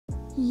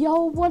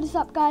Yo, what is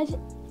up guys?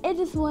 It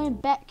is William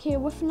back here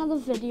with another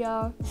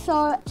video.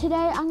 So today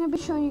I'm going to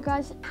be showing you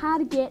guys how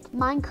to get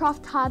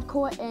Minecraft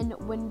Hardcore in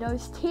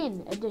Windows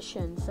 10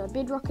 edition, so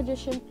Bedrock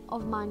edition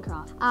of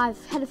Minecraft.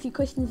 I've had a few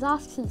questions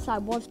asked since I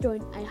was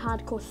doing a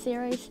hardcore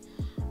series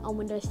on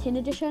Windows 10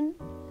 edition.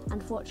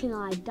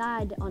 Unfortunately I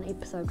died on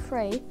episode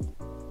 3.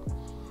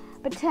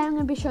 But today I'm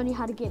going to be showing you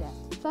how to get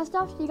it. First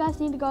off, you guys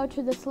need to go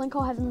to this link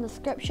I'll have in the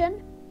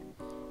description.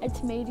 It's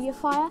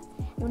MediaFire.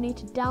 You'll need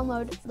to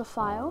download the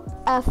file.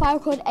 A file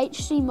called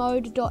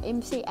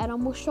htmode.mc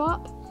add-on will show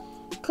up.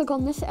 Click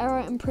on this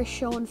arrow and press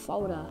show in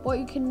folder. What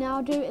you can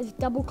now do is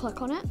double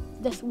click on it.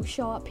 This will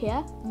show up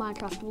here.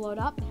 Minecraft will load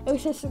up. It will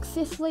say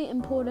successfully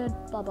imported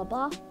blah blah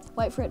blah.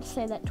 Wait for it to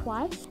say that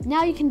twice.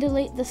 Now you can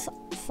delete this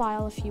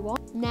file if you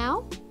want.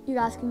 Now you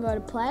guys can go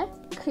to play,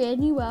 create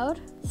a new world,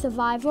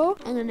 survival,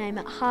 and then name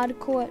it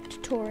hardcore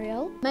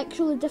tutorial. Make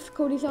sure the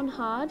difficulty's on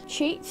hard.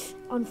 Cheats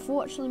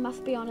unfortunately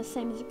must be on the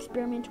same as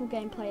experimental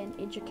gameplay and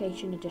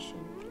education edition.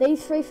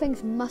 These three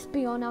things must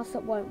be on, else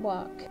it won't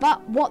work.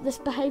 But what this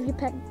behavior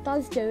pack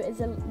does do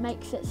is it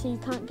makes it so you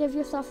can't give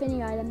yourself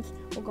any items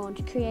or go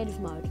into creative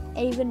mode,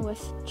 even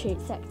with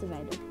cheats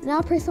activated.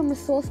 Now press on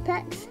resource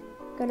packs,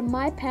 go to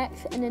my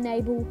packs and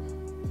enable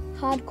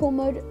hardcore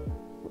mode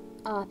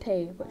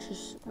RP, which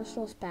is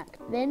resource pack.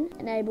 Then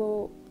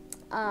enable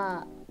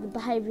the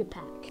behavior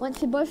pack.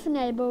 Once they're both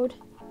enabled,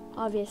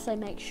 obviously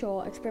make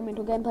sure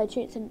experimental gameplay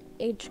cheats and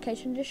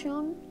education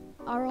edition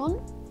are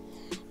on.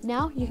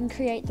 Now you can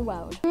create the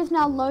world. It is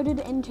now loaded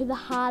into the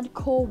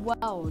hardcore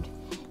world.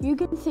 You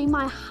can see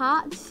my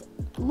hearts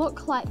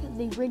look like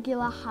the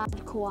regular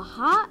hardcore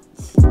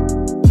hearts.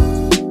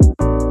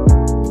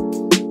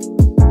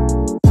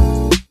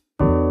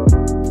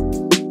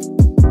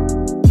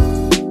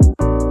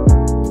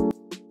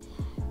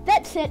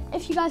 That's it.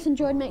 If you guys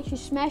enjoyed, make sure you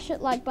smash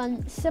that like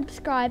button,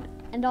 subscribe,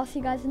 and I'll see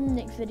you guys in the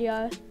next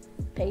video.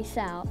 Peace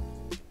out.